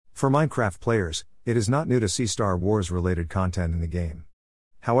For Minecraft players, it is not new to see Star Wars related content in the game.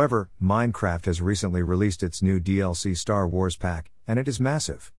 However, Minecraft has recently released its new DLC Star Wars pack, and it is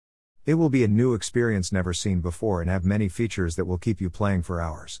massive. It will be a new experience never seen before and have many features that will keep you playing for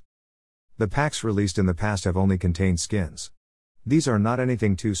hours. The packs released in the past have only contained skins. These are not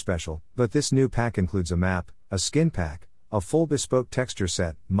anything too special, but this new pack includes a map, a skin pack, a full bespoke texture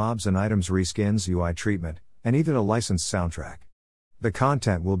set, mobs and items reskins, UI treatment, and even a licensed soundtrack. The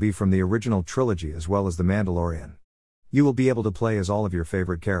content will be from the original trilogy as well as The Mandalorian. You will be able to play as all of your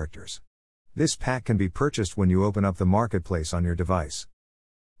favorite characters. This pack can be purchased when you open up the marketplace on your device.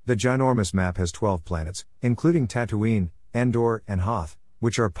 The ginormous map has 12 planets, including Tatooine, Endor, and Hoth,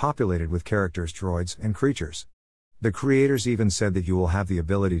 which are populated with characters, droids, and creatures. The creators even said that you will have the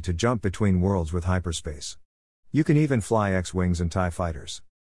ability to jump between worlds with hyperspace. You can even fly X-Wings and TIE fighters.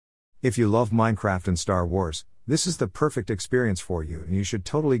 If you love Minecraft and Star Wars, this is the perfect experience for you and you should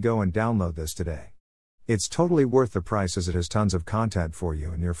totally go and download this today. It's totally worth the price as it has tons of content for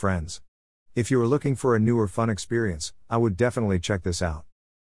you and your friends. If you are looking for a new or fun experience, I would definitely check this out.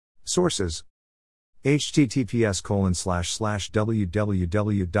 Sources: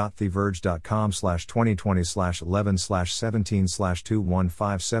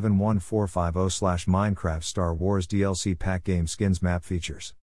 Star Wars DLC Pack Game Skins Map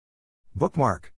Features. Bookmark.